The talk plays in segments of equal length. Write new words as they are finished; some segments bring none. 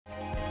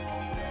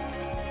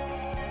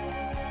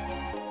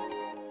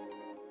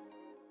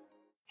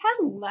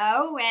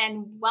Hello,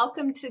 and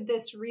welcome to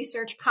this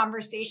research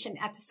conversation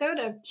episode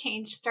of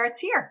Change Starts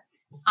Here.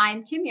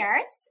 I'm Kim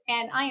Yaris,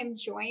 and I am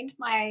joined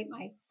by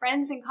my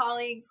friends and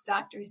colleagues,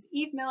 Doctors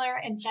Eve Miller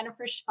and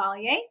Jennifer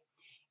Chevalier.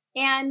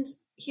 And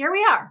here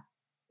we are.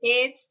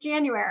 It's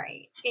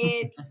January.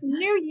 It's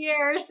New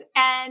Year's,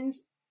 and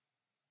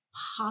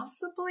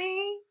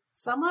possibly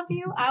some of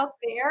you out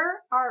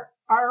there are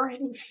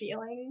already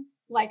feeling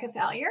like a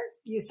failure.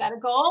 You set a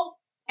goal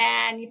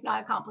and you've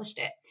not accomplished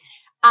it.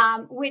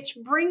 Which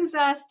brings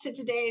us to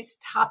today's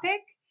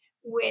topic,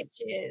 which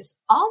is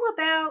all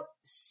about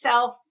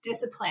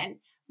self-discipline.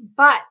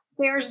 But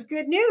there's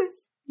good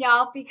news,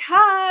 y'all,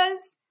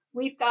 because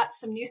we've got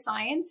some new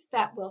science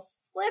that will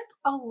flip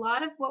a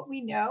lot of what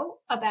we know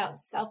about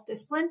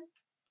self-discipline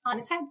on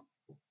its head.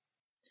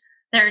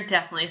 There are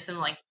definitely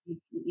some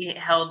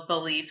held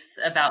beliefs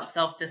about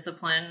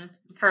self-discipline.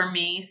 For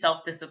me,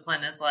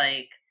 self-discipline is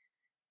like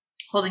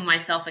holding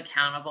myself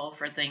accountable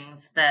for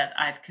things that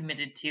I've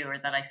committed to or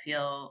that I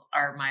feel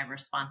are my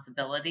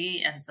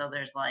responsibility. And so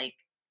there's like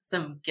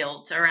some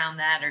guilt around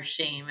that or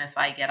shame if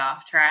I get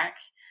off track.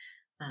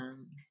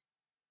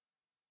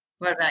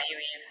 What about you,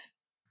 Eve?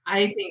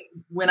 I think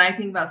when I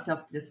think about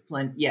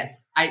self-discipline,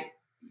 yes, I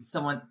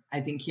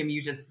think, Kim,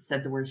 you just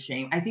said the word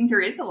shame. I think there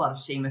is a lot of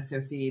shame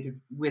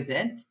associated with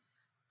it.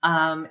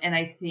 And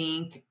I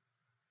think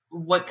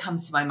what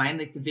comes to my mind,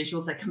 like the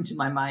visuals that come to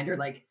my mind are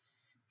like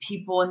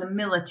people in the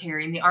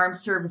military and the armed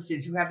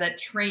services who have that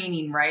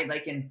training, right?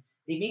 Like, and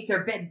they make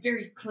their bed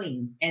very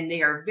clean and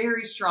they are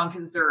very strong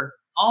because they're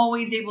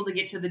always able to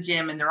get to the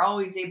gym and they're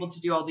always able to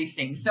do all these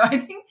things. So I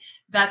think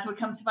that's what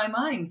comes to my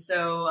mind.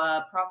 So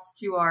props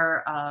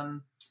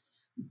to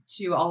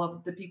to all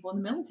of the people in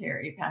the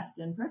military, past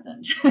and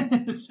present.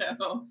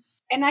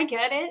 And I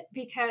get it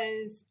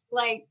because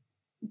like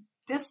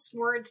this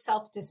word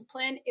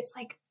self-discipline, it's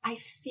like, I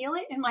feel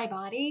it in my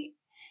body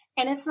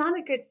and it's not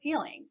a good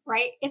feeling,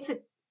 right? It's a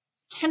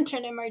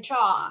tension in my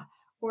jaw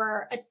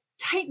or a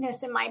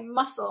tightness in my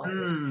muscles.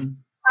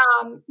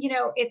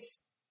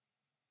 It's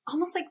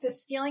almost like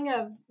this feeling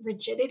of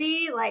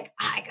rigidity, like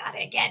I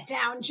gotta get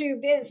down to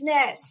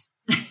business.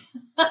 I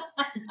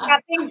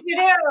got things to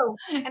do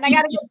and I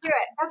gotta get to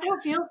it. That's how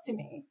it feels to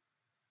me.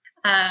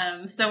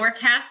 So we're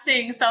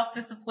casting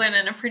self-discipline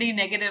in a pretty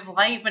negative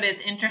light, but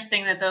it's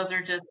interesting that those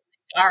are just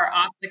our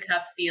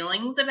off-the-cuff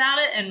feelings about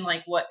it and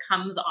like what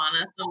comes on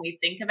us when we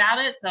think about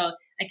it. So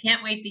I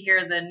can't wait to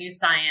hear the new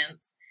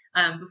science.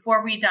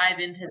 Before we dive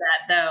into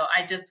that, though,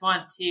 I just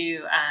want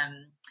to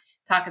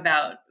talk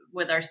about,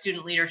 with our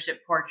student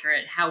leadership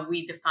portrait, how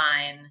we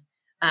define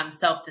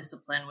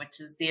self-discipline, which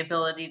is the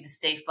ability to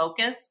stay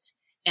focused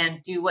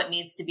and do what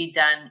needs to be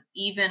done,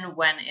 even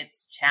when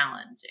it's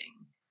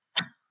challenging.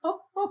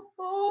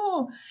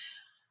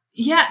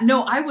 Yeah,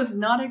 no, I was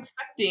not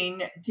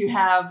expecting to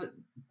have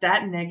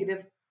that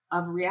negative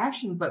of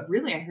reaction, but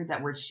really I heard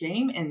that word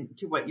shame, and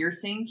to what you're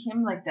saying,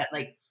 Kim, like that,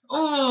 like,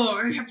 oh,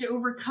 I have to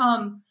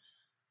overcome.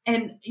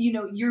 And,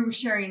 you're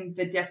sharing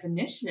the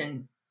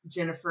definition,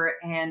 Jennifer,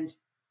 and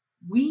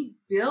we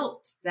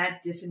built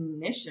that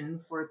definition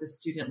for the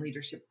student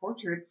leadership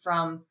portrait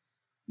from,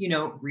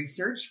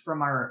 research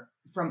from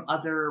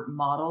other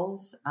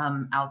models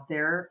out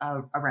there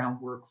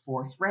around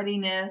workforce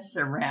readiness,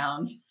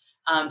 around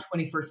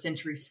 21st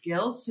century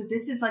skills. So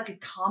this is like a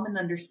common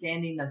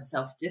understanding of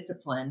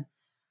self-discipline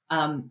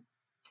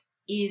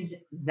is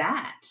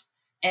that.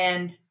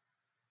 And,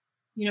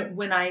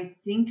 when I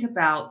think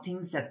about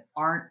things that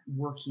aren't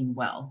working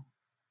well,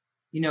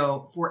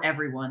 for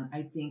everyone,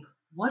 I think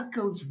what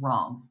goes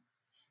wrong?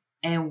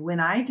 And when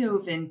I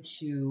dove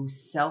into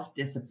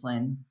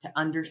self-discipline to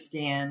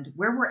understand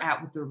where we're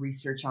at with the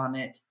research on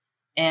it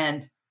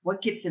and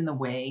what gets in the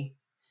way,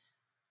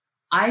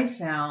 I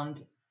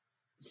found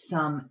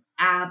some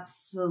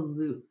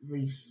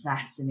absolutely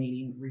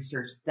fascinating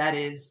research that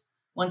is,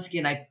 once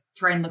again, I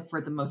try and look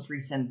for the most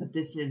recent, but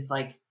this is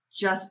like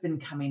just been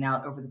coming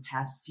out over the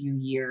past few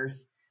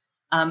years.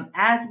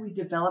 As we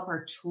develop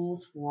our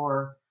tools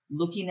for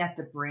looking at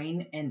the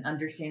brain and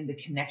understanding the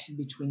connection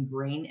between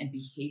brain and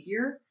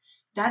behavior,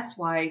 that's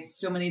why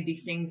so many of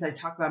these things I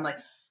talk about, I'm like,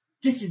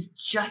 this is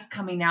just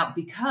coming out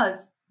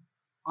because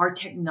our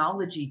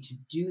technology to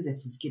do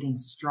this is getting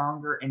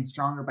stronger and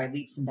stronger by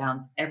leaps and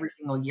bounds every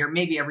single year,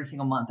 maybe every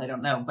single month. I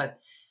don't know, but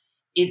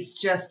it's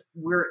just,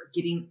 we're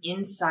getting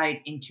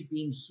insight into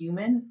being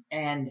human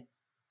and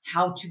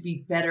how to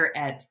be better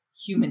at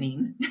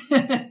humaning.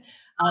 Can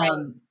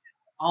I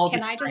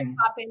just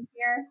pop in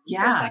here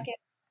for a second?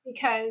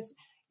 Because,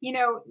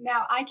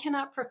 now I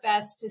cannot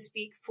profess to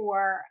speak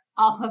for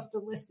all of the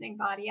listening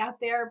body out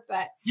there,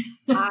 but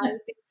I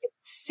think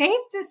it's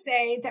safe to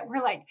say that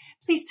we're like,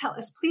 please tell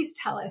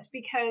us,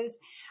 because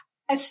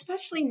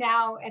especially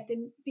now at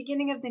the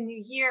beginning of the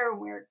new year,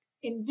 we're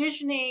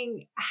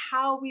envisioning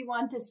how we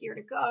want this year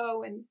to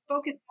go and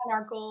focus on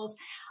our goals.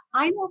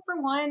 I know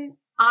for one,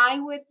 I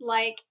would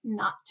like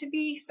not to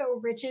be so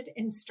rigid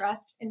and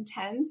stressed and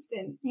tensed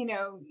and,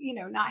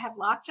 not have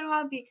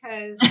lockjaw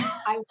because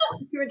I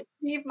want to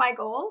achieve my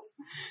goals.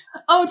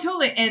 Oh,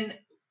 totally. And,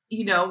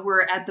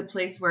 we're at the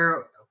place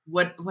where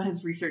what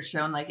has research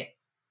shown? Like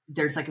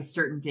there's like a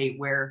certain date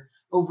where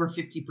over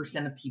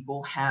 50% of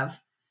people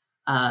have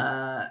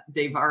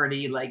they've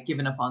already like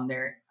given up on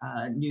their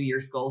New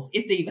Year's goals,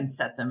 if they even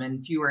set them,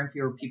 and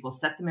fewer people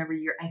set them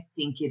every year. I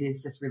think it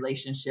is this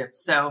relationship.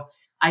 So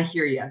I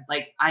hear you.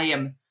 Like I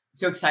am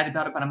so excited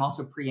about it, but I'm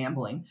also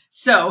preambling.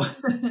 So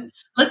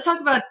let's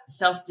talk about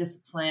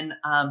self-discipline,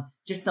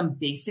 just some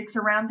basics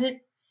around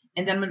it.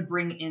 And then I'm going to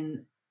bring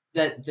in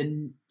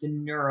the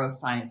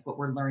neuroscience, what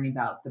we're learning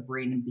about the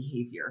brain and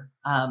behavior,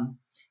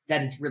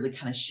 that is really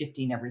kind of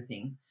shifting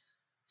everything.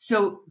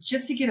 So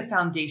just to get a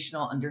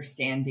foundational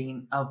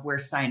understanding of where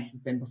science has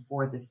been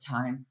before this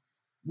time,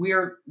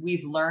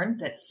 we've learned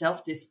that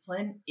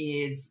self-discipline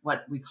is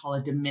what we call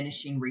a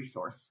diminishing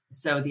resource.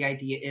 So the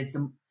idea is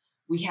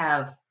we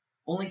have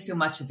only so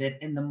much of it.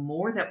 And the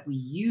more that we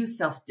use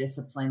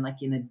self-discipline,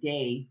 like in a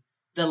day,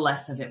 the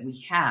less of it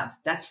we have.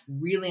 That's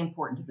really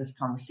important to this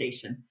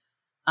conversation.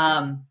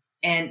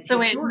 And so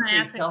wait, can I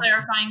ask a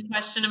clarifying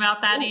question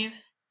about that,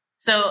 Eve?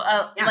 So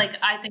like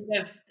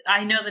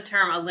I know the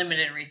term a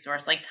limited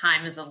resource, like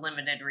time is a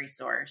limited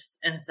resource.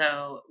 And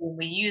so when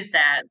we use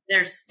that,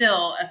 there's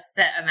still a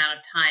set amount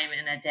of time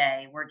in a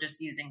day. We're just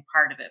using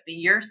part of it. But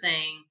you're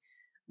saying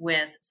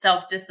with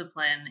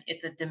self-discipline,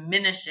 it's a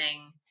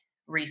diminishing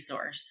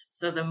resource.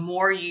 So the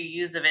more you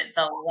use of it,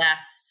 the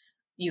less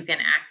you can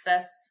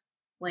access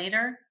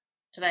later.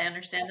 Did I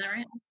understand that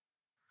right?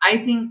 I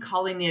think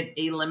calling it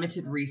a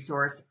limited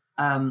resource,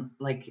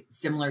 like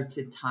similar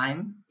to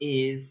time,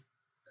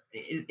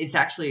 it's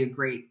actually a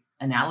great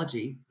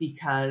analogy,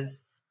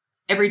 because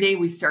every day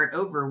we start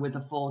over with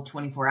a full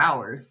 24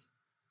 hours,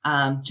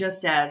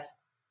 just as,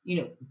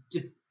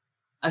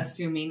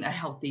 assuming a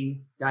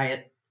healthy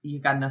diet, you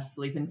got enough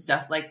sleep and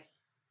stuff, like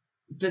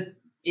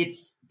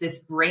it's this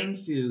brain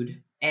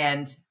food,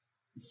 and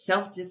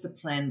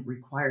self-discipline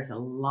requires a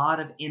lot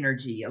of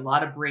energy, a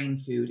lot of brain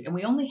food. And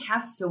we only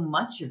have so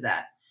much of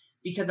that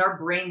because our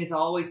brain is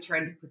always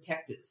trying to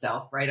protect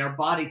itself, right? Our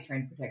body's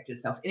trying to protect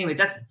itself. Anyway,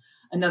 that's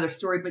another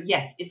story. But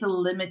yes, it's a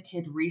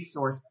limited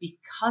resource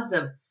because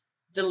of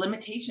the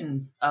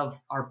limitations of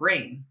our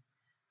brain.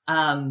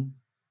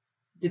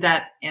 Did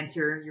that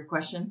answer your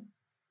question?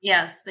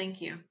 Yes,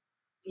 thank you.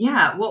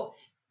 Yeah, well,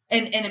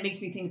 and it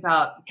makes me think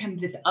about kind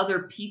of this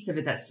other piece of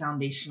it that's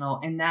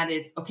foundational, and that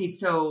is, okay,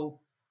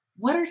 so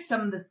what are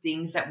some of the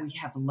things that we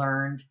have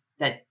learned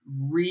that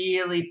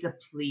really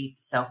deplete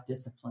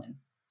self-discipline?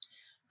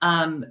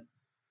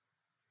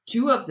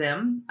 Two of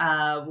them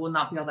will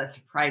not be all that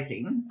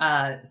surprising.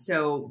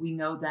 So we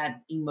know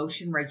that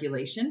emotion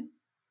regulation,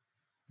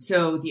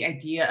 so the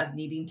idea of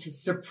needing to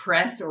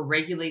suppress or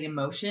regulate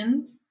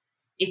emotions,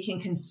 it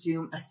can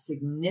consume a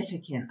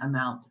significant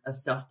amount of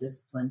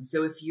self-discipline.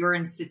 So if you're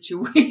in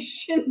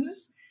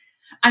situations,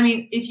 I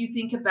mean, if you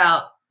think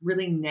about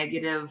really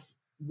negative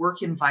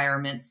work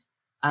environments,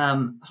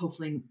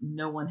 hopefully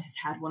no one has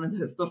had one of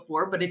those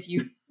before, but if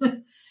you,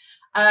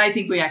 I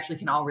think we actually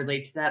can all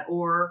relate to that,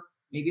 or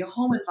maybe a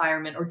home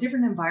environment or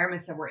different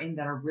environments that we're in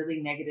that are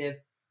really negative,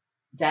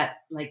 that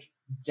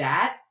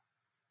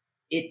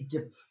it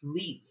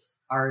depletes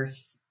our,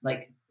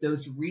 like,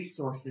 those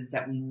resources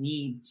that we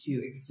need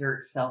to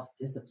exert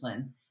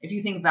self-discipline. If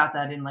you think about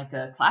that in like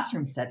a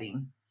classroom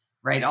setting,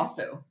 right?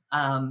 Also,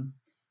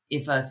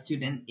 if a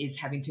student is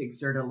having to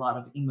exert a lot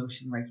of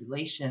emotion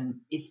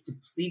regulation, it's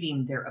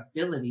depleting their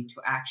ability to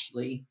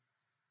actually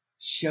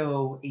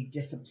show a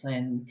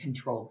disciplined,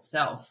 controlled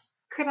self.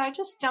 Could I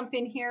just jump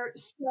in here?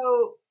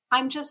 So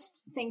I'm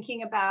just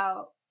thinking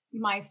about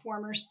my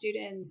former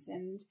students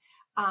and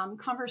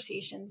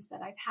conversations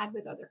that I've had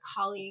with other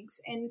colleagues.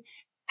 And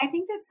I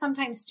think that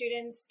sometimes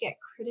students get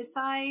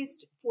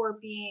criticized for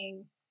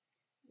being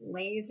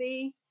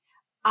lazy.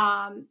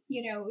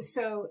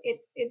 So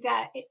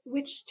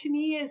which to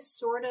me is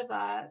sort of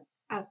a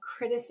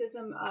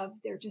criticism of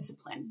their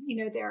discipline,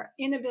 their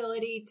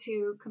inability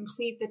to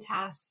complete the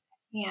tasks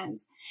at hand.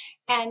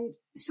 And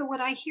so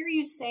what I hear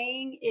you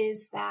saying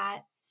is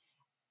that,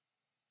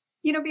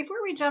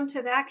 before we jump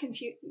to that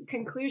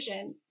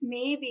conclusion,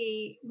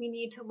 maybe we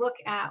need to look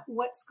at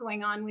what's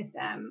going on with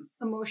them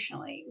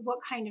emotionally. What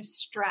kind of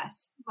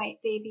stress might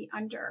they be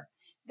under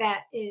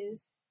that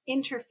is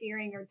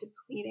interfering or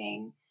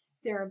depleting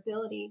their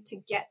ability to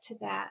get to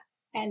that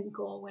end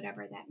goal,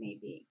 whatever that may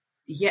be?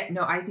 Yeah,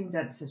 no, I think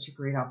that's such a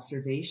great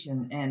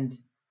observation. And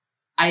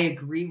I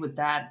agree with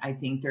that. I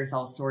think there's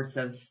all sorts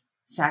of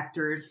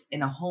factors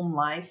in a home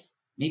life,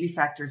 maybe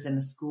factors in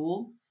a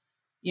school.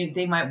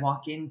 They might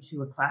walk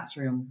into a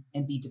classroom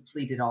and be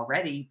depleted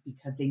already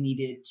because they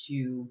needed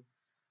to,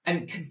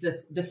 because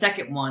the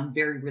second one,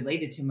 very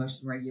related to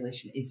emotion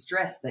regulation, is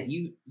stress that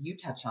you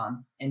touch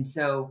on. And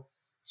so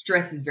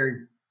stress is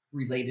very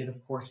related,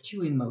 of course,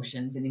 to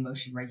emotions and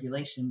emotion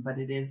regulation, but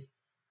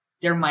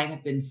there might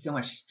have been so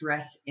much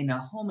stress in a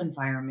home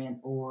environment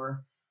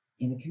or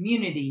in a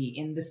community,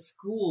 in the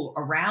school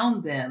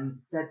around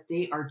them, that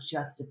they are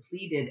just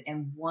depleted.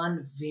 And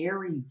one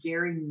very,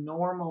 very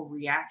normal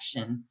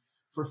reaction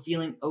for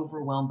feeling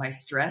overwhelmed by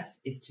stress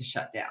is to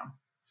shut down.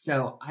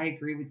 So I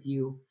agree with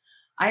you.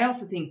 I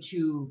also think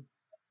too,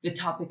 the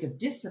topic of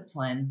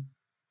discipline,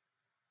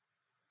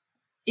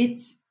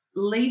 it's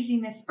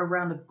laziness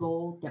around a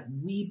goal that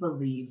we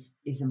believe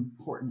is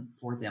important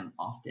for them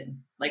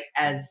often. Like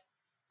as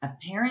a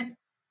parent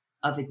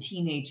of a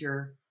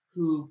teenager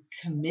who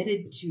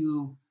committed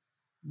to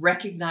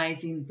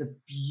recognizing the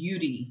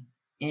beauty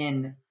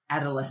in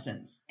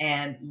adolescence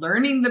and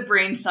learning the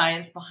brain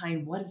science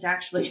behind what is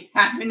actually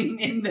happening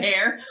in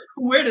there.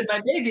 Where did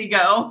my baby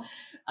go?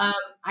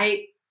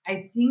 I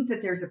think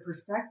that there's a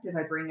perspective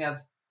I bring of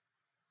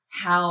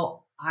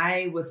how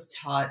I was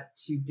taught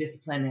to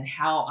discipline and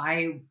how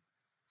I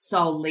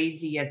saw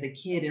lazy as a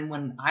kid. And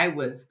when I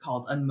was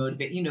called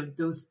unmotivated,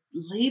 those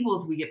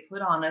labels we get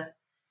put on us,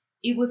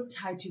 it was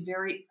tied to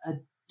very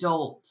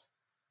adult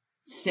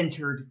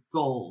centered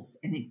goals.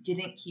 And it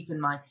didn't keep in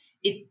mind,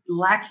 it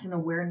lacks an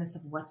awareness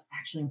of what's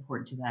actually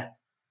important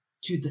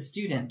to the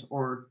student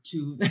or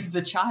to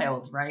the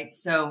child. Right.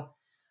 So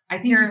I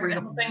think you're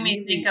helping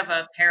me think of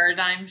a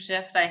paradigm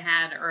shift I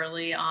had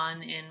early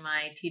on in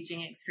my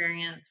teaching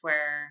experience,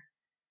 where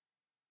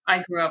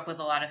I grew up with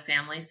a lot of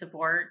family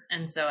support.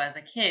 And so as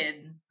a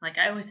kid, like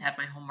I always had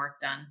my homework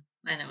done,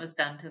 and it was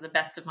done to the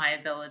best of my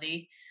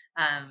ability.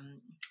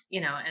 And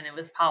it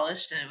was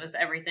polished, and it was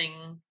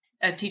everything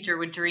a teacher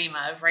would dream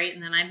of. Right.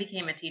 And then I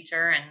became a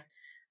teacher, and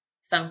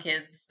some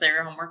kids,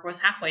 their homework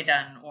was halfway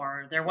done,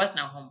 or there was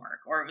no homework,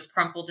 or it was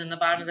crumpled in the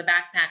bottom of the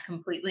backpack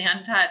completely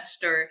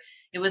untouched, or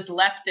it was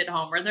left at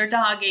home, or their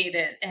dog ate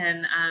it.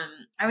 And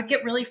I would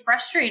get really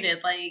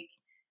frustrated. Like,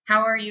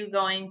 how are you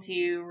going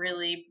to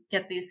really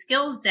get these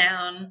skills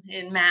down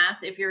in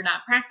math if you're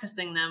not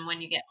practicing them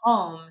when you get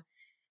home?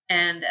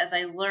 And as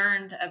I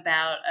learned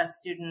about a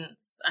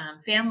student's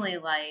family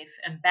life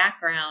and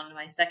background,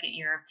 my second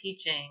year of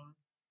teaching,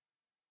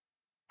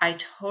 I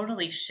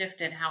totally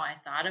shifted how I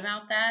thought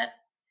about that,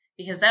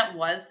 because that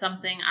was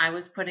something I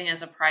was putting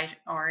as a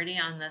priority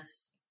on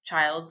this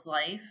child's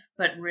life.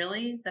 But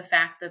really, the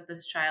fact that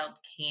this child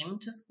came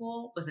to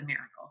school was a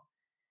miracle.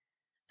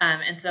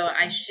 And so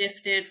I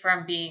shifted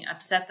from being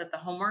upset that the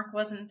homework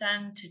wasn't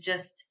done to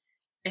just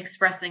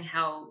expressing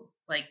how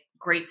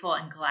grateful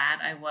and glad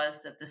I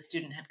was that the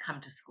student had come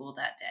to school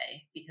that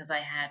day, because I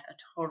had a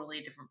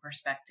totally different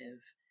perspective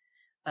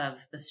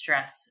of the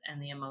stress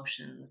and the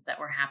emotions that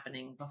were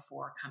happening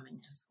before coming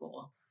to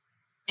school.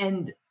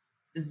 And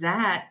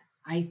that,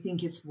 I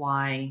think, is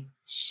why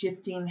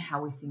shifting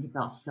how we think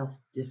about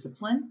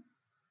self-discipline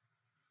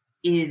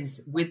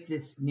is, with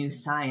this new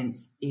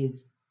science,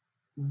 is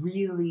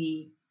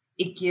really,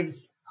 it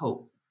gives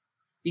hope,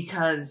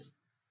 because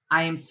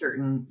I am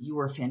certain you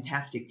were a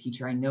fantastic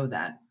teacher. I know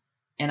that.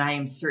 And I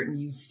am certain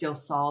you still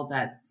saw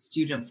that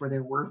student for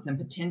their worth and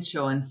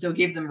potential and still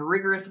gave them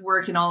rigorous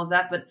work and all of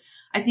that. But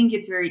I think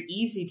it's very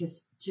easy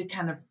to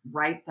kind of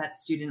write that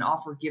student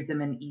off or give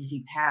them an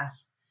easy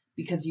pass,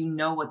 because you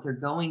know what they're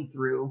going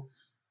through.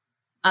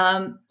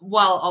 While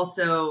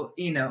also,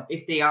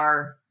 if they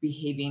are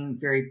behaving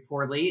very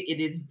poorly, it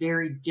is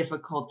very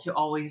difficult to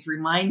always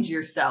remind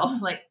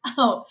yourself, like,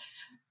 oh,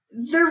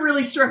 they're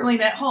really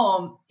struggling at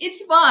home.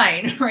 It's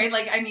fine,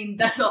 right?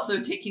 That's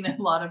also taking a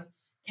lot of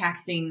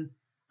taxing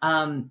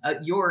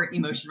your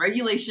emotion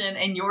regulation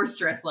and your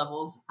stress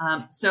levels.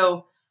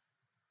 So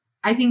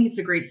I think it's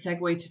a great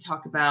segue to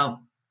talk about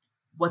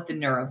what the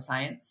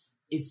neuroscience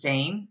is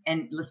saying.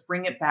 And let's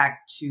bring it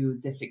back to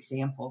this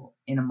example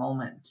in a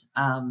moment.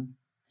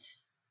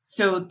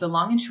 So the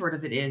long and short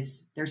of it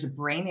is, there's a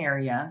brain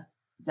area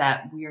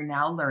that we are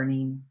now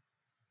learning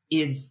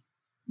is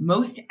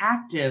most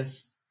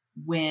active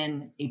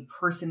when a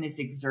person is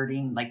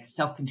exerting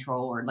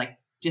self-control or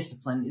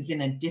discipline, is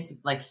in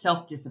a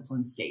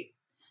self-discipline state.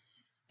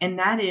 And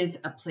that is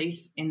a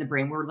place in the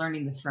brain. We're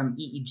learning this from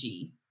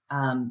EEG.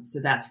 So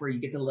that's where you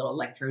get the little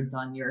electrodes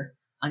on your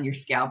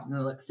scalp, and they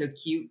look so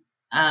cute.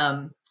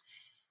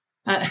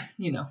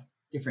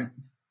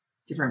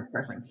 Different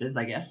preferences,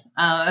 I guess.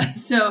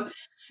 So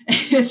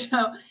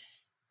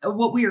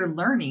what we are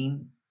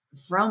learning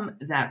from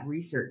that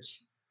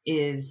research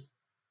is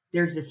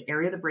there's this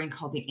area of the brain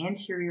called the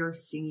anterior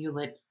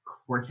cingulate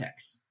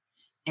cortex.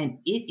 And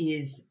it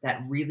is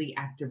that really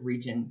active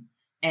region.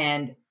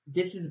 And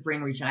this is a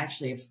brain region I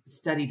actually have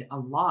studied a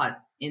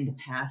lot in the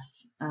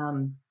past.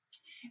 And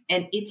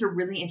it's a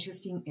really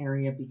interesting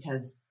area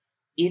because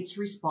it's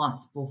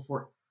responsible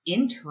for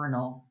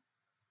internal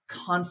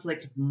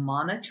conflict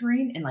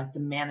monitoring and the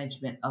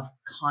management of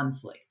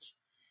conflict.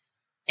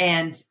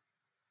 And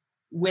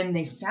when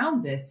they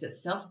found this, that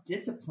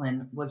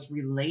self-discipline was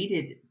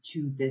related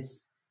to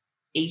this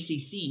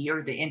ACC,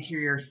 or the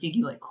anterior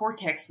cingulate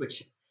cortex,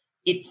 which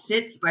it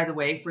sits, by the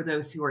way, for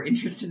those who are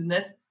interested in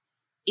this,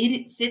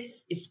 it's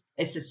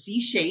a C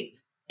shape,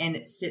 and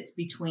it sits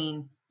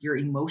between your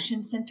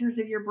emotion centers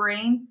of your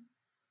brain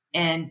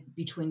and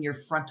between your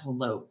frontal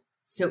lobe.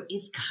 So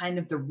it's kind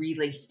of the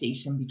relay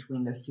station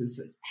between those two.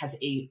 So it has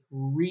a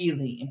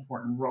really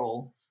important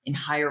role in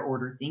higher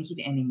order thinking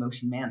and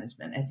emotion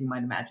management, as you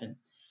might imagine.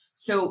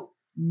 So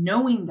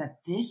knowing that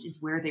this is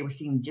where they were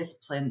seeing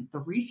discipline, the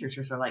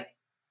researchers are like,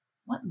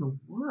 what in the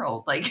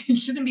world? It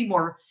shouldn't be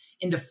more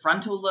in the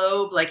frontal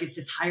lobe. It's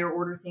this higher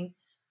order thing.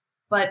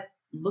 But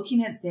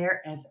looking at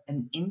there as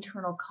an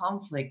internal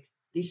conflict,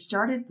 they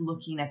started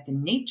looking at the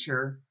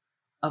nature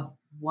of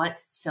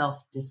what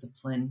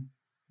self-discipline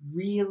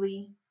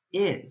really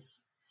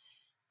is.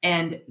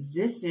 And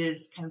this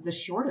is kind of the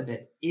short of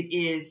it. It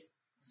is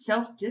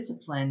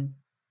self-discipline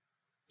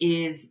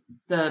is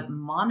the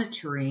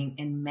monitoring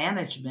and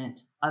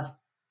management of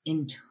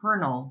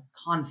internal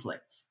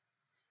conflict.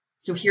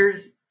 So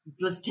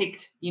let's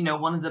take,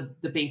 one of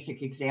the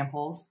basic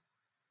examples.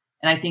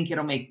 And I think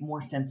it'll make more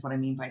sense what I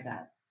mean by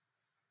that.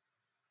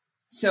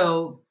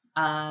 So,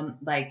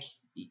 like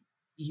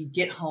you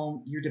get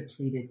home, you're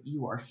depleted,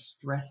 you are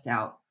stressed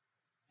out,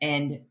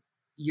 and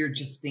you're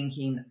just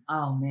thinking,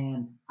 oh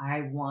man,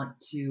 I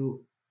want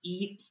to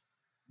eat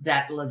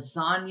that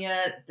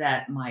lasagna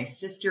that my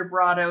sister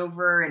brought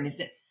over. And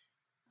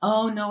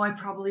oh no, I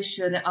probably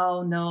shouldn't.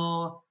 Oh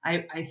no,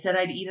 I said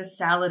I'd eat a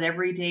salad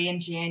every day in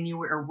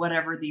January or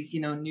whatever these,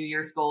 New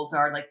Year's goals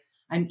are. Like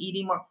I'm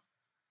eating more.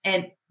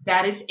 And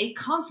that is a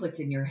conflict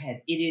in your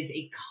head. It is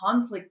a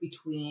conflict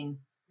between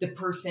the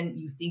person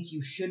you think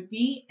you should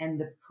be and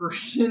the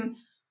person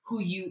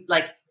who you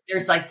like.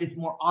 There's like this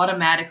more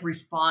automatic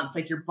response,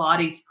 like your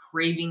body's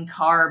craving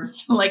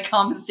carbs to like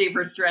compensate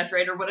for stress,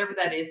 right? Or whatever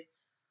that is.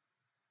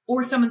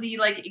 Or some of the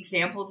like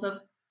examples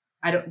of,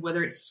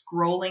 whether it's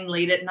scrolling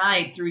late at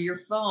night through your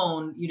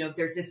phone,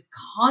 there's this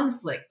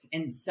conflict,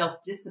 and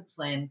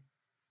self-discipline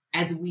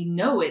as we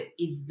know it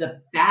is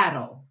the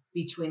battle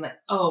between like,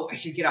 oh, I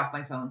should get off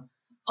my phone.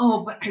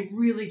 Oh, but I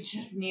really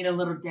just need a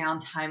little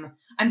downtime.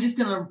 I'm just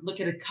going to look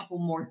at a couple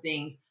more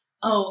things.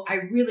 Oh, I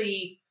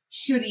really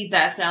should eat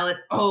that salad.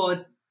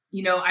 Oh,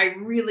 I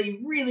really,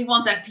 really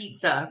want that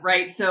pizza,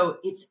 right? So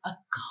it's a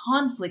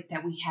conflict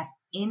that we have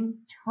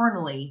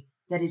internally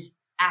that is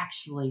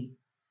actually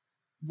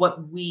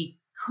what we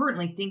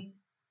currently think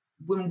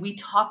when we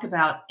talk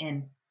about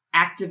and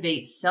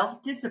activate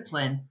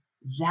self-discipline,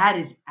 that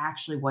is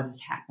actually what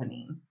is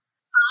happening.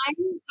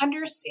 I'm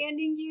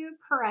understanding you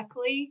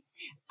correctly.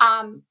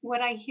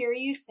 What I hear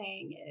you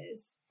saying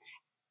is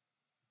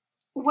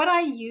what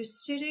I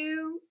used to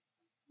do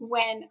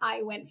when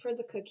I went for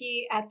the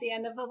cookie at the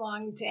end of a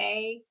long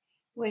day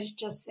was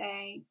just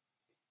say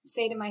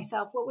to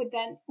myself, what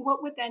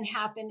would then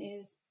happen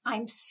is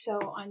I'm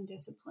so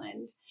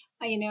undisciplined.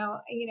 I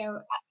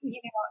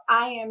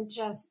am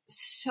just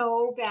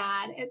so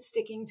bad at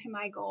sticking to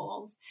my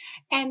goals.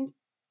 And,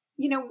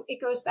 it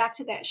goes back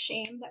to that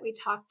shame that we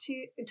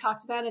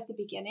talked about at the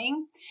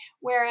beginning.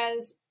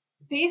 Whereas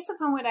based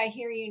upon what I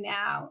hear you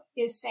now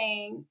is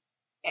saying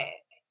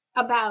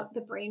about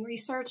the brain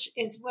research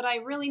is what I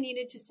really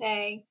needed to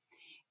say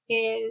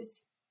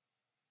is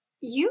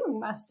you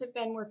must have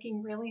been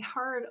working really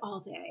hard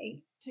all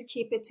day to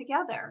keep it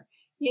together,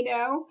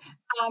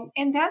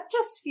 and that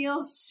just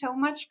feels so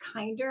much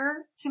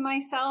kinder to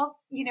myself,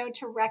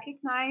 to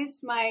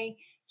recognize my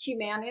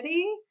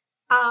humanity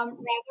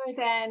rather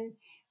than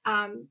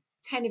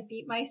kind of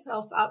beat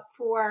myself up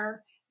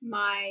for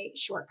my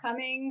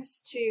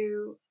shortcomings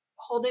to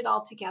hold it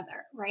all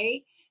together,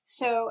 right?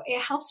 So it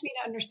helps me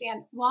to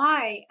understand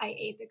why I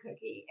ate the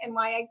cookie and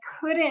why I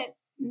couldn't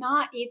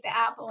not eat the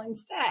apple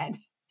instead.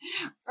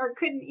 Or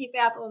couldn't eat the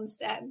apple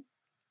instead.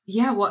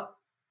 Yeah, well,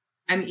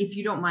 I mean, if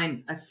you don't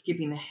mind us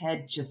skipping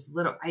ahead just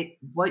little,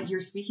 what you're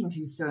speaking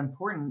to is so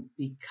important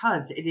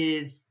because it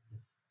is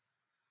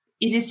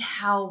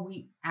how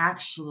we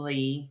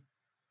actually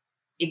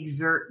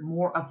exert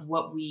more of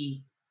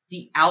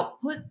the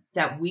output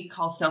that we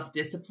call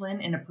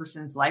self-discipline in a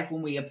person's life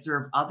when we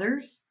observe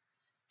others,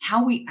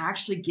 how we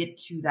actually get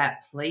to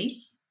that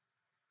place.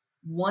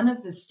 One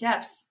of the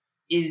steps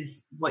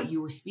is what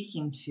you were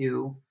speaking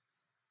to.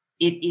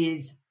 It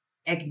is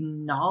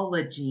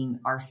acknowledging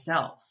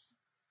ourselves.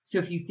 So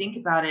if you think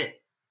about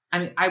it, I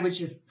mean, I was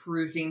just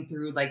perusing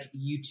through like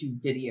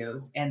YouTube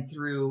videos and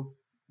through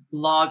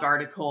blog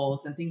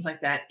articles and things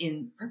like that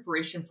in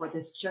preparation for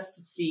this, just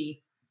to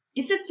see,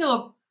 is this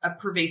still a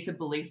pervasive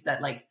belief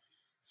that like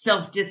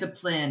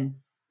self-discipline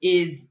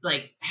is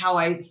like how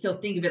I still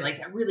think of it, like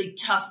that really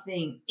tough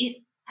thing? It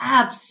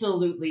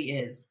absolutely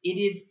is. It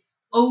is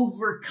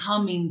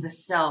overcoming the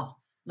self,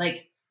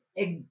 like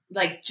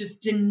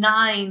just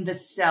denying the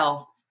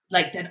self,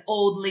 like that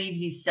old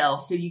lazy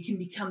self, so you can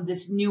become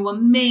this new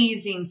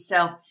amazing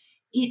self.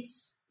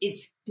 It's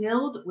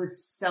filled with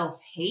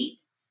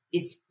self-hate.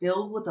 It's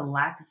filled with a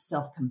lack of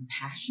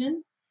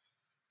self-compassion.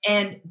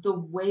 And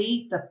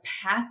the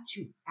path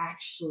to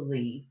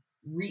actually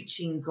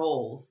reaching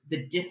goals,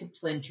 the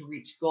discipline to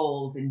reach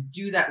goals and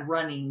do that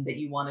running that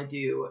you want to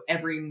do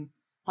every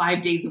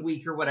 5 days a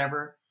week or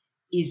whatever,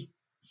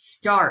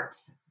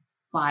 starts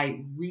by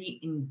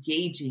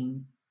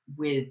re-engaging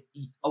with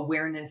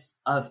awareness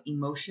of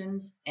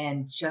emotions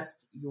and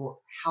just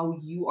how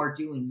you are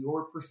doing,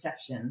 your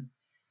perception.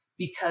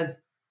 Because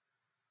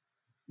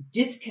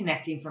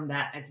disconnecting from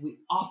that, as we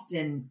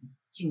often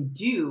can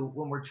do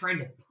when we're trying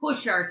to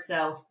push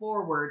ourselves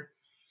forward,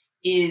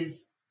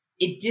 is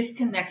it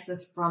disconnects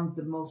us from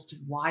the most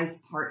wise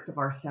parts of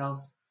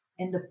ourselves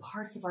and the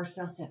parts of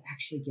ourselves that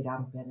actually get out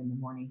of bed in the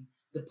morning,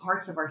 the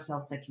parts of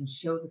ourselves that can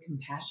show the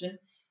compassion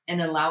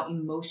and allow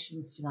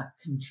emotions to not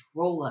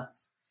control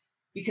us,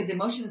 because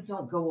emotions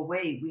don't go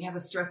away. We have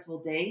a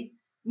stressful day.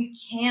 We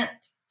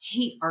can't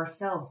hate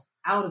ourselves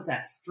out of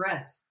that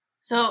stress.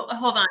 So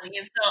hold on,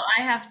 Eve. So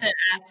I have to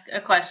ask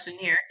a question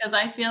here, because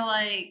I feel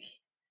like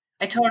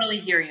I totally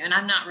hear you, and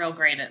I'm not real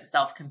great at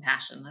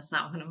self-compassion. That's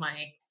not one of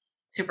my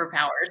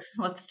superpowers.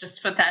 Let's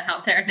just put that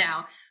out there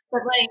now.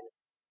 But like,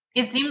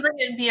 it seems like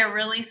it'd be a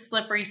really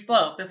slippery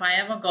slope if I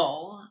have a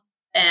goal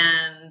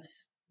and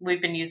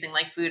we've been using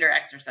like food or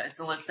exercise.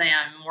 So let's say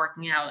I'm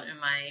working out in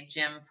my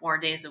gym 4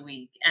 days a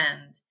week,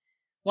 and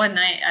one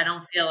night I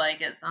don't feel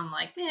like it. So I'm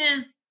like,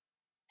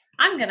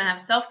 I'm going to have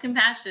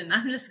self-compassion.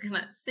 I'm just going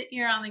to sit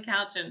here on the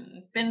couch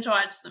and binge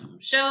watch some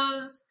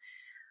shows.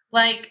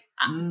 Like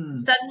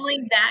suddenly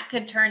that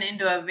could turn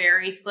into a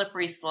very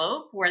slippery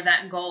slope where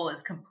that goal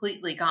is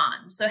completely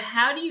gone. So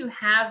how do you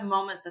have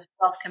moments of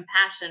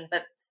self-compassion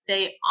but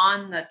stay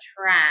on the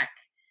track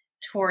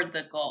toward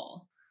the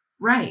goal?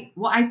 Right.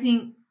 Well, I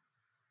think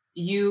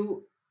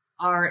you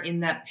are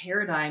in that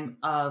paradigm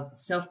of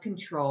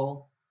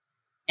self-control,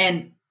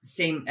 and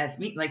same as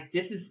me. Like,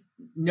 this is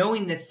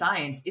knowing this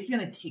science. It's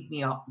going to take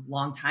me a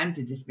long time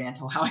to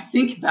dismantle how I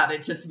think about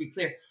it, just to be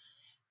clear.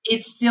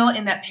 It's still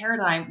in that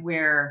paradigm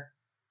where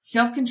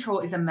self-control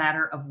is a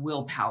matter of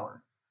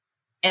willpower.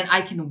 And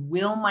I can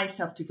will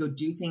myself to go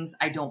do things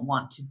I don't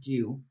want to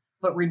do.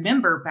 But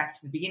remember, back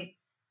to the beginning,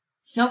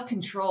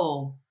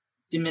 self-control,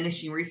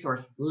 diminishing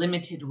resource,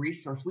 limited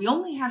resource. We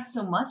only have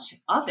so much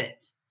of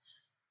it.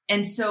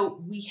 And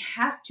so we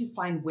have to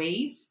find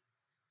ways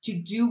to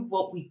do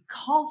what we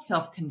call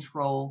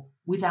self-control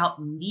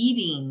without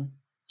needing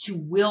to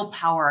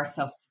willpower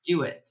ourselves to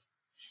do it.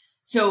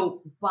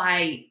 So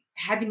by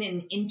having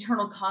an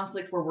internal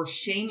conflict where we're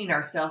shaming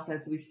ourselves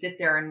as we sit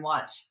there and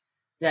watch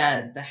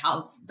the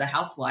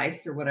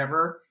housewives or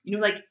whatever,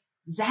 like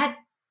that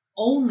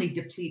only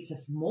depletes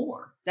us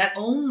more. That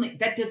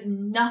does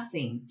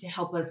nothing to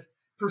help us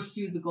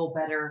pursue the goal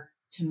better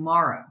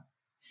tomorrow.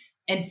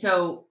 And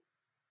so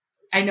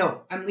I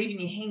know I'm leaving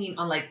you hanging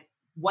on like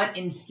what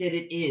instead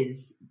it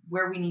is,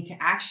 where we need to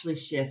actually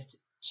shift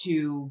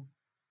to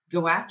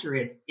go after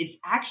it. It's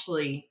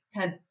actually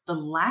kind of the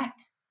lack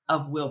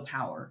of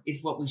willpower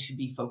is what we should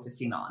be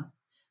focusing on.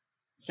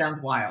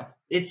 Sounds wild.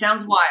 It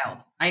sounds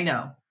wild. I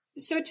know.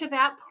 So to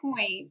that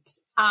point,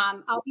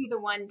 I'll be the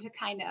one to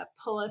kind of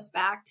pull us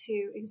back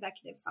to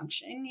executive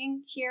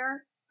functioning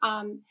here.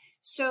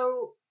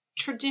 So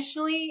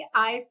traditionally,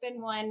 I've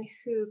been one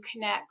who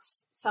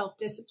connects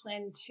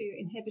self-discipline to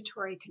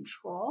inhibitory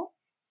control.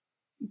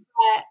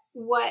 But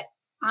what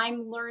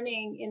I'm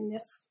learning in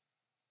this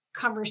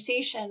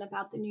conversation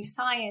about the new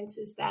science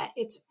is that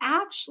it's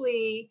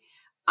actually,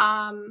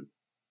 it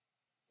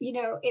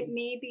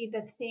may be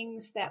the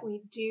things that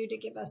we do to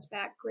give us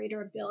back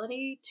greater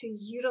ability to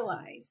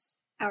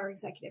utilize our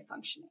executive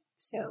functioning.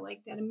 So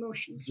like that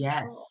emotion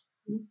control.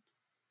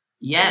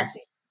 Yes.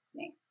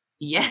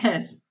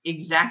 Yes,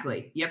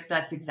 exactly. Yep.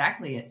 That's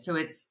exactly it. So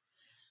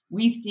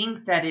we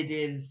think that it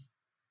is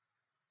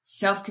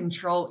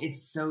self-control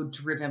is so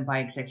driven by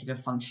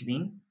executive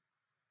functioning,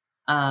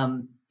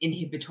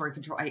 inhibitory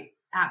control. I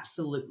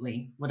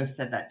absolutely would have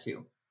said that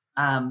too.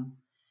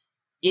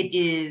 It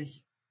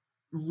is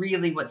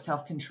really what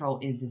self-control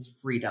is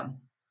freedom.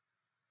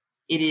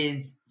 It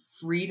is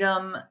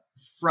freedom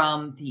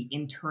from the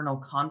internal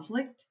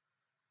conflict,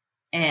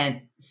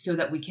 and so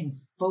that we can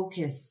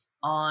focus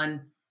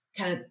on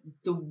kind of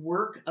the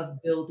work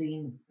of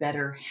building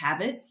better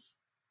habits,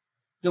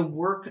 the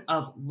work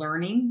of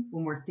learning.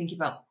 When we're thinking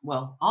about,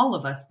 well, all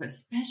of us, but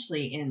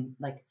especially in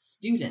like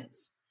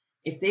students,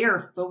 if they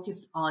are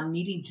focused on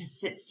needing to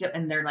sit still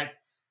and they're like,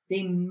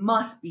 they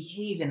must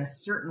behave in a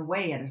certain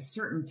way at a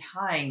certain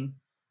time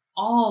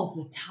all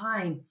the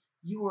time,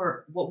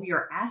 what we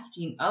are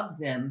asking of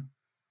them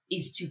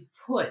is to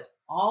put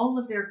all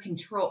of their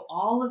control,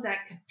 all of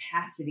that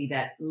capacity,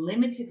 that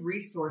limited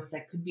resource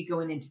that could be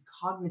going into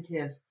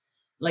cognitive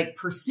like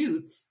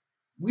pursuits,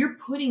 we're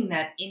putting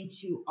that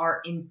into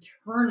our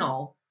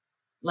internal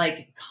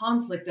like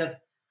conflict of,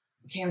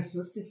 okay, I'm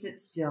supposed to sit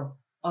still.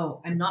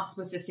 Oh, I'm not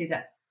supposed to say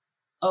that.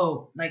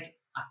 Oh, like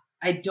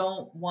I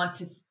don't want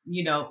to,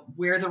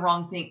 wear the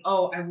wrong thing.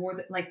 Oh, I wore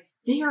that. Like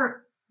they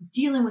are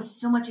dealing with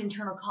so much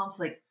internal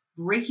conflict,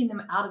 breaking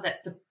them out of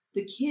that.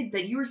 The kid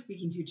that you were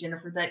speaking to,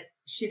 Jennifer, that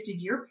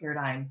shifted your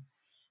paradigm,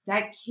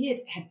 that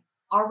kid had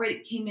already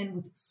came in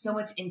with so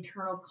much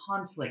internal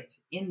conflict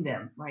in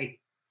them, right?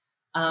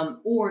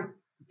 Or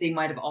they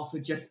might have also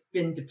just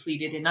been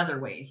depleted in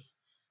other ways.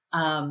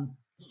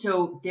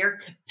 So their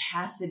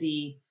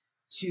capacity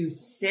to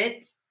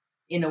sit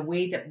in a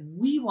way that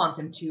we want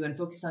them to and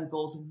focus on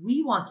goals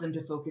we want them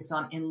to focus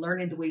on and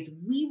learn in the ways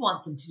we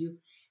want them to do,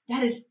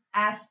 that is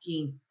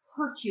asking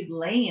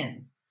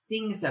Herculean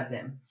things of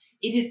them.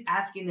 It is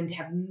asking them to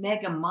have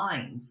mega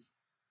minds.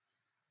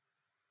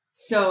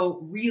 So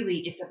really,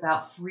 it's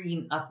about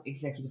freeing up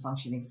executive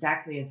function,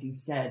 exactly as you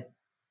said.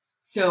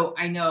 So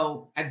I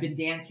know I've been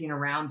dancing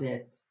around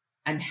it.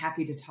 I'm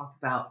happy to talk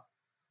about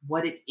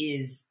what it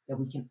is that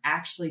we can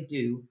actually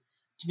do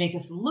to make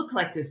us look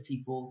like those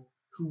people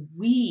who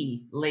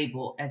we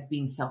label as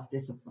being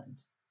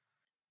self-disciplined.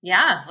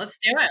 Yeah, let's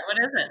do it. What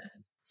is it?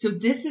 So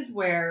this is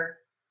where,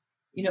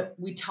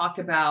 we talk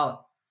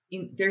about,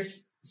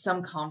 there's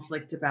some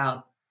conflict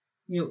about,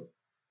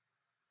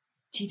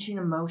 teaching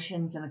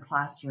emotions in a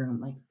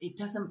classroom. Like, it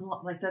doesn't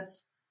belong, like,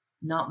 that's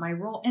not my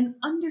role. And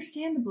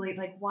understandably,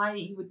 like, why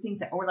you would think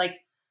that, or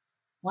like,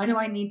 why do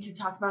I need to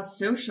talk about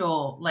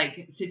social,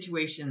 like,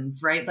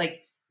 situations, right?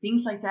 Like,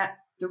 things like that.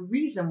 The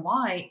reason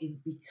why is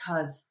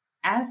because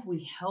as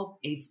we help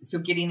so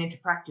getting into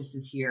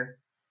practices here,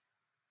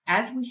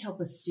 as we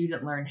help a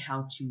student learn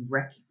how to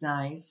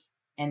recognize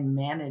and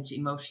manage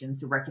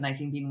emotions, so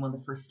recognizing being one of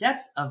the first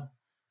steps of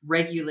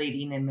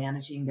regulating and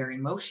managing their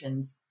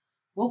emotions,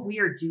 what we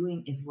are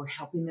doing is we're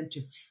helping them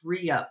to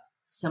free up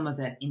some of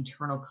that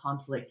internal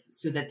conflict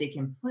so that they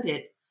can put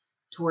it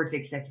towards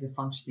executive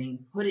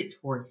functioning, put it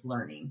towards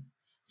learning.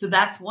 So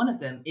that's one of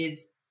them,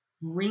 is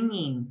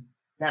bringing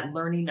that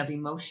learning of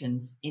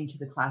emotions into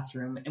the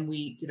classroom. And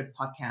we did a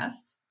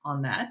podcast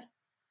on that.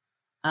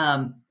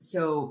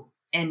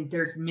 And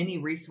there's many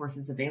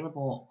resources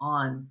available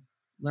on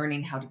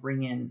learning how to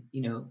bring in,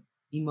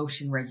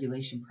 emotion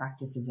regulation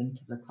practices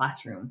into the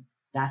classroom.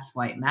 That's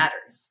why it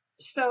matters.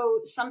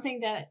 So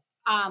something that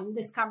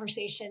this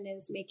conversation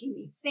is making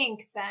me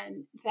think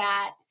then,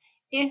 that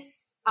if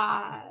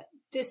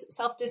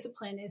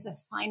self-discipline is a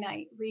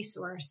finite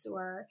resource,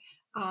 or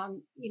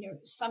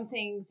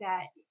something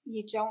that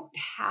you don't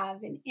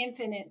have an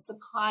infinite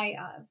supply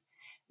of,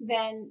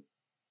 then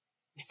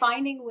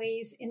finding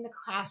ways in the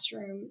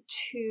classroom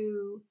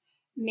to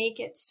make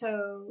it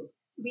so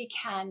we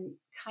can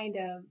kind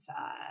of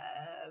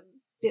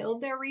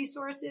build their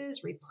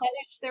resources,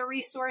 replenish their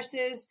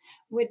resources,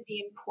 would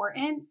be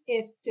important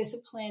if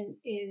discipline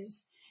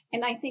is,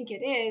 and I think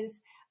it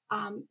is,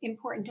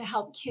 important to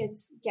help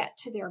kids get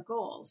to their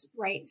goals,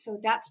 right? So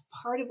that's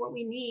part of what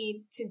we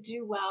need to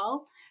do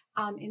well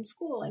in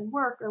school and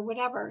work or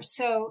whatever.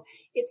 So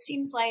it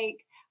seems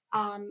like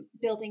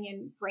building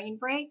in brain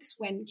breaks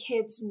when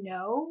kids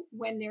know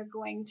when they're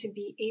going to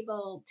be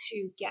able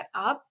to get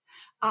up,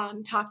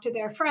 talk to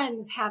their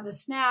friends, have a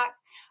snack,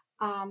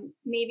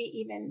 maybe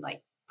even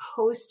like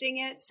posting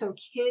it so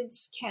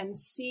kids can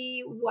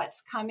see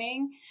what's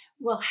coming,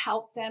 will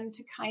help them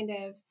to kind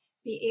of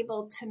be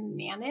able to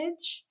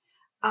manage,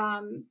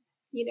 or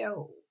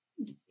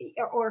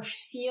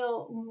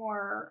feel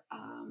more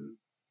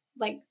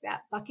like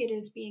that bucket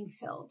is being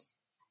filled.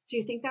 Do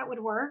you think that would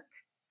work?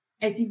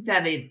 I think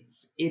that it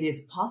is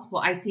possible.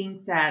 I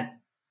think that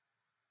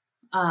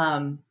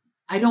I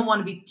don't want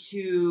to be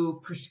too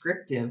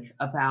prescriptive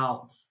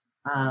about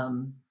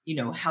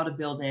how to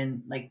build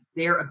in like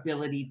their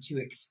ability to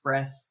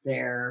express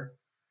their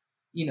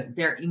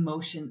their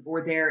emotion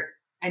or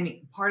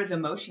part of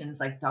emotions,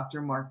 like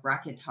Dr. Mark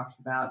Brackett talks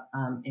about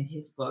in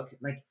his book.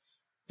 Like,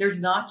 there's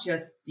not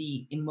just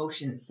the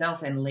emotion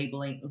itself and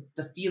labeling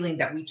the feeling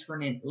that we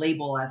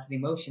label as an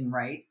emotion,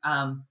 right?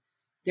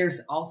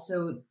 There's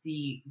also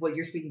what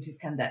you're speaking to is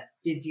kind of that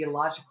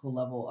physiological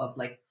level of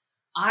like,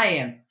 I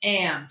am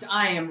amped,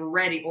 I am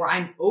ready, or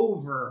I'm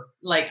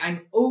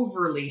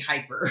overly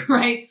hyper,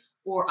 right?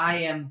 Or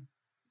I am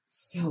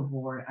so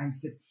bored.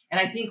 And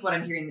I think what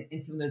I'm hearing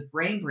in some of those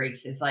brain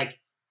breaks is like,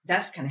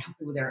 that's kind of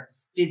helping with their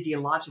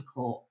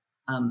physiological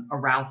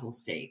arousal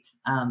state.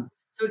 So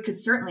it could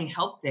certainly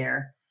help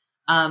there.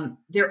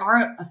 There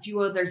are a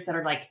few others that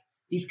are like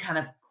these kind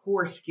of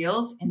core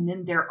skills. And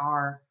then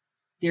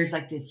there's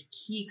like this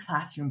key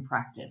classroom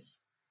practice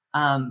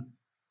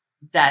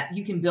that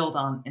you can build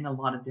on in a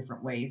lot of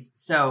different ways.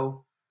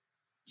 So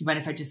do you mind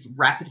if I just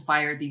rapid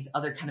fire these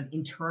other kind of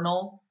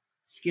internal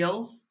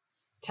skills?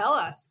 Tell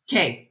us.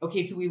 Okay.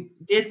 So we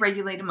did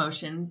regulate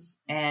emotions,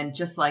 and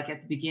just like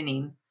at the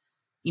beginning,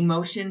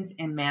 emotions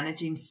and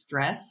managing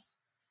stress.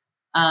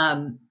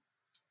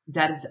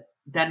 That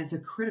is a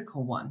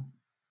critical one.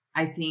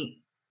 I think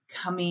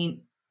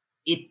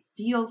it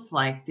feels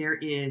like there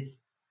is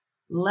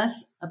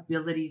less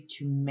ability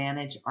to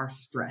manage our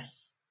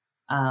stress.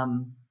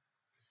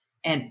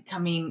 And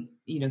coming,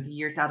 the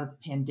years out of the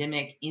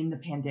pandemic,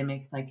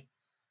 like,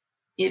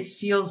 it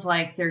feels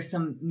like there's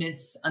some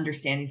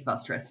misunderstandings about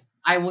stress.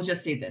 I will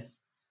just say this.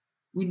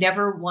 We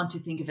never want to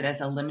think of it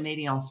as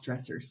eliminating all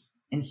stressors.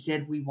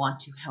 Instead, we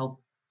want to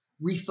help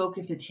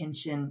refocus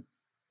attention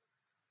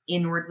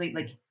inwardly,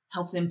 like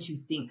help them to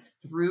think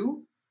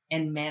through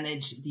and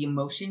manage the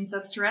emotions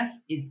of stress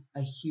is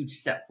a huge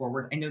step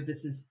forward. I know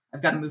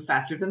I've got to move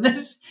faster than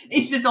this.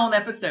 It's its own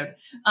episode.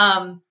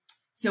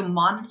 So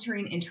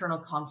monitoring internal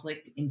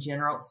conflict in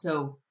general.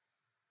 So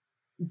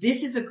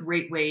this is a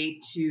great way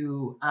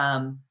to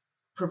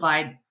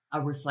provide a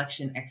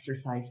reflection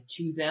exercise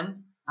to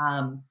them,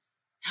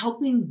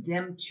 helping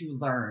them to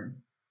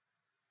learn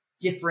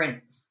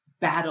different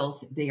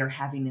battles they are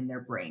having in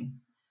their brain.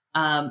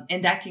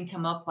 And that can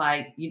come up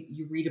by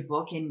you read a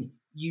book and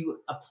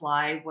you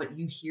apply what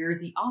you hear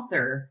the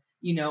author,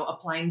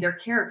 applying their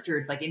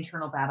characters, like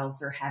internal battles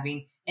they're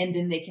having, and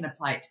then they can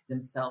apply it to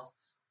themselves.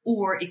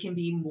 Or it can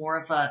be more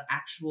of a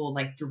actual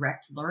like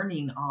direct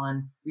learning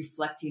on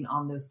reflecting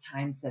on those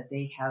times that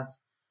they have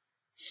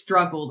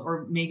struggled,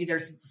 or maybe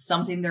there's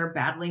something they're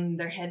battling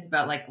their heads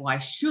about, like, well, I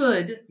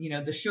should,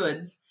 the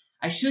shoulds,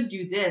 I should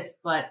do this,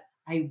 but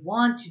I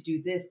want to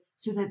do this,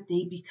 so that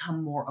they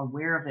become more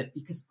aware of it,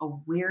 because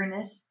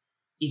awareness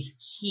is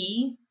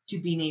key to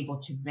being able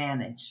to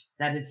manage.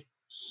 That is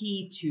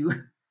key to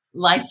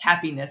life's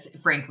happiness,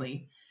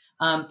 frankly,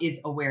 is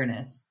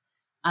awareness.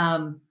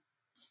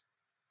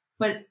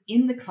 But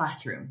in the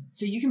classroom,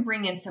 so you can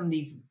bring in some of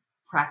these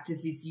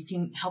practices, you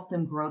can help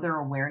them grow their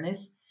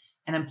awareness.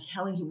 And I'm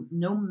telling you,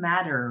 no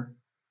matter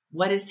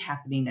what is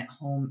happening at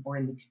home or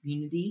in the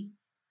community,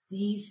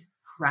 these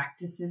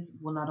practices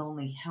will not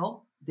only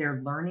help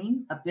their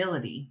learning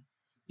ability,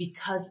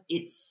 because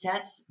it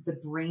sets the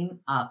brain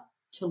up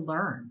to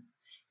learn.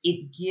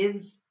 It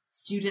gives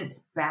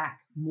students back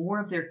more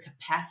of their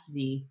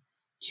capacity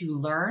to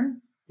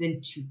learn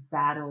than to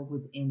battle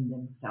within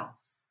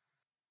themselves.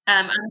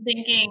 I'm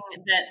thinking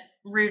that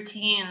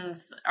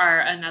routines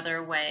are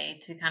another way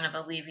to kind of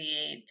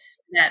alleviate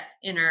that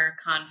inner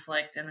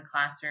conflict in the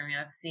classroom.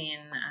 I've seen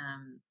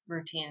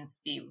routines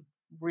be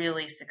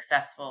really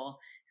successful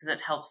because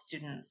it helps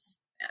students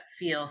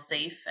feel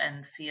safe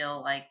and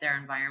feel like their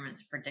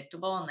environment's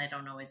predictable, and they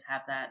don't always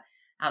have that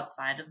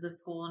outside of the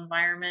school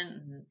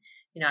environment. And,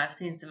 I've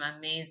seen some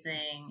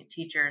amazing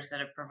teachers that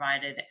have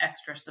provided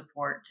extra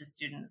support to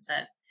students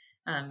that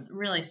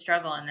really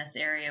struggle in this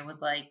area,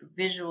 with like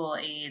visual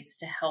aids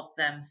to help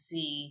them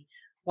see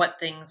what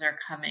things are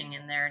coming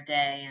in their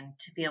day and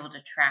to be able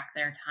to track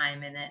their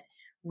time. And it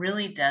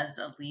really does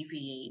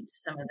alleviate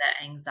some of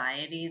that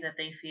anxiety that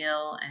they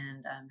feel,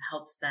 and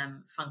helps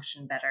them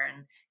function better.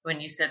 And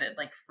when you said it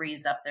like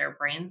frees up their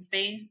brain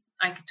space,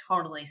 I could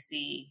totally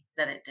see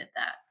that it did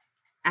that.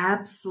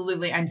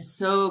 Absolutely. I'm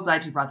so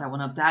glad you brought that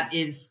one up. That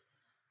is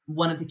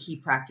one of the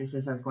key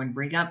practices I was going to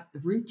bring up.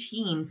 The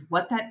routines,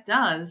 what that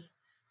does.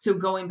 So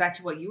going back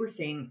to what you were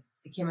saying,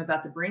 Kim,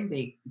 about the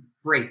brain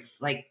breaks,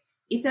 like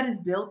if that is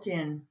built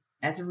in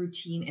as a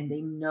routine and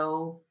they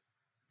know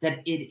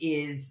that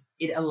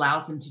it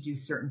allows them to do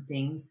certain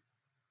things,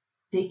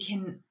 they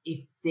can, if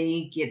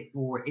they get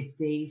bored, if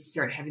they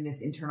start having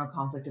this internal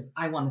conflict of,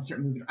 I want to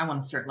start moving, I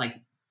want to start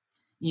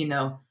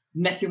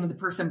messing with the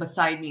person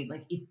beside me.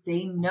 Like if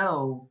they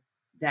know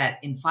that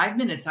in 5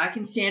 minutes I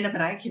can stand up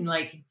and I can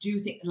do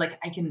things, like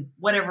I can,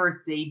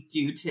 whatever they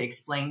do to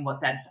explain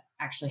what that's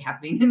actually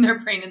happening in their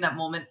brain in that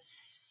moment,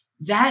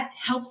 that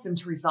helps them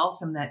to resolve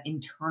some of that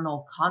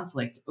internal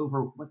conflict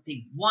over what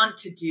they want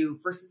to do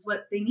versus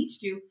what they need to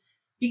do.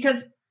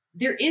 Because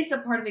there is a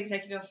part of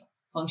executive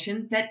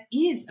function that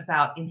is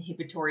about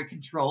inhibitory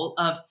control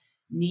of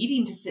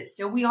needing to sit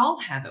still. We all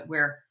have it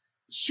where,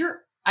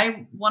 sure,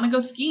 I want to go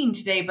skiing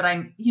today, but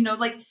I'm,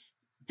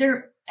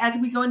 as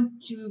we go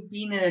into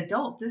being an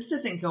adult, this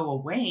doesn't go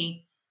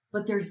away,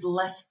 but there's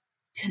less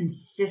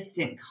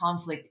consistent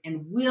conflict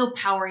and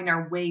willpowering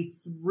our way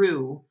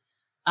through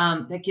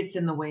that gets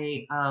in the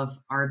way of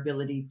our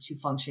ability to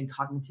function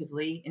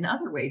cognitively in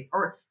other ways,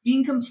 or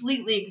being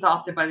completely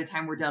exhausted by the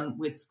time we're done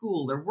with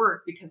school or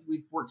work because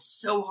we've worked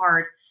so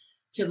hard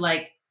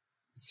to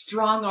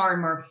strong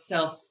arm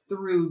ourselves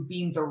through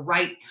being the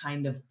right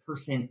kind of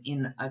person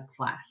in a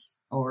class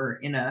or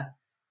in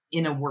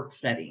a work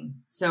setting.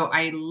 So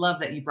I love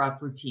that you brought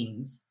up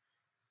routines.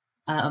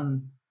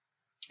 And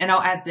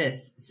I'll add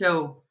this.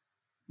 So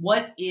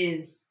what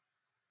is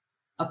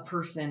a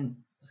person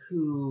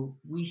who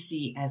we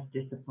see as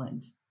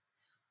disciplined?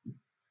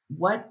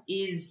 What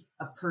is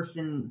a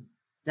person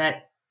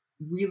that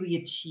really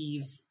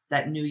achieves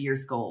that New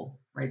Year's goal,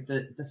 right?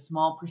 The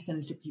small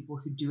percentage of people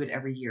who do it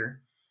every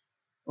year.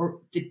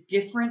 Or the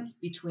difference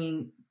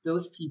between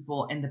those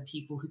people and the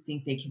people who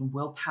think they can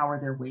willpower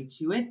their way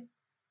to it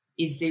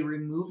is they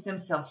remove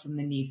themselves from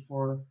the need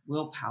for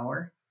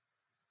willpower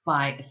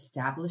by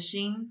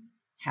establishing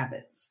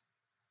habits.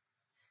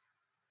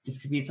 This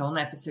could be its own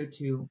episode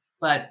too,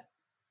 but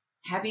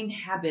having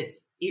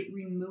habits,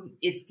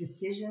 it's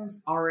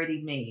decisions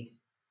already made.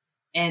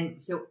 And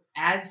so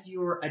as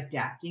you're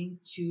adapting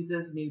to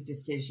those new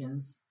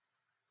decisions,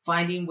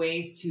 finding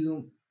ways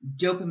to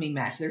dopamine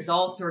match, there's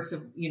all sorts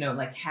of,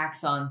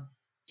 hacks on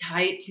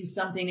tie it to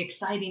something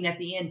exciting at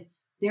the end.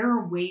 There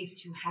are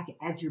ways to hack it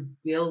as you're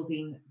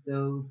building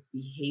those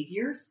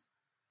behaviors.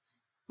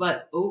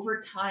 But over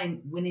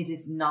time, when it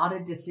is not a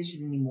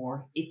decision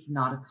anymore, it's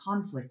not a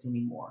conflict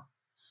anymore.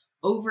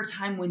 Over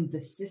time, when the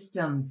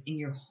systems in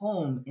your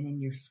home and in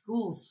your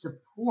schools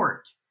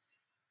support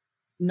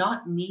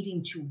not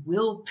needing to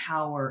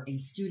willpower a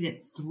student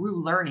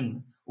through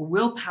learning or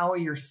willpower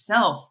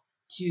yourself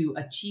to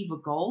achieve a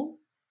goal,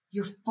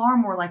 you're far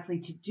more likely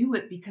to do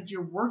it because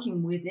you're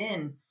working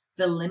within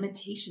the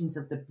limitations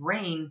of the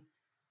brain,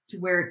 to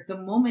where the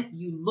moment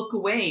you look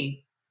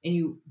away and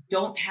you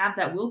don't have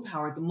that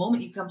willpower, the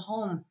moment you come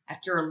home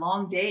after a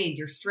long day and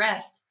you're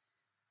stressed,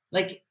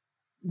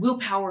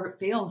 willpower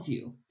fails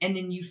you, and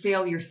then you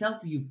fail yourself,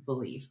 you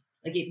believe.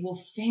 It will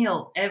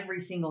fail every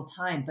single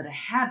time, but a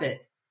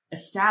habit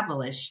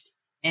established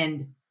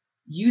and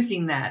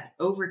using that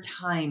over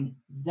time,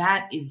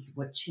 that is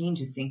what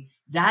changes things.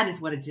 That is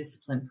what a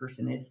disciplined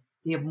person is.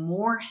 They have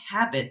more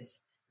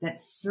habits that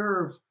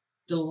serve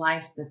the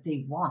life that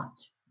they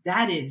want.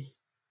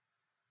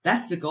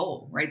 That's the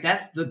goal, right?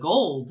 That's the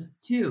gold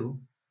too.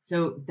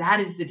 So that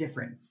is the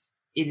difference.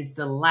 It is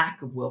the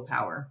lack of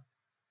willpower.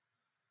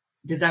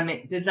 Does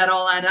that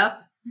all add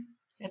up?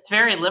 It's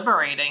very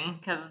liberating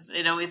because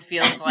it always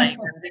feels like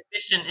I'm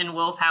deficient in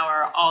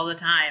willpower all the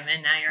time.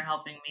 And now you're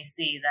helping me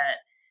see that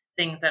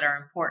things that are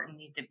important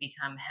need to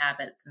become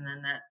habits. And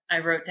then that I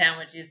wrote down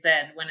what you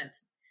said, when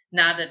it's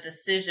not a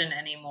decision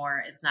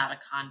anymore, it's not a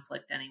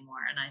conflict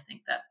anymore. And I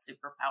think that's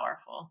super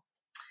powerful.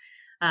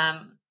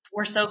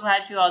 We're so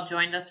glad you all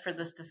joined us for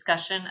this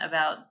discussion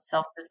about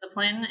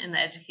self-discipline in the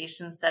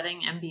education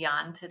setting and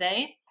beyond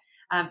today.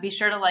 Be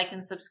sure to like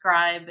and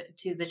subscribe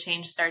to the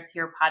Change Starts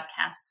Here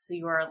podcast so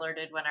you are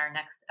alerted when our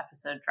next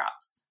episode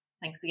drops.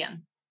 Thanks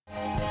again.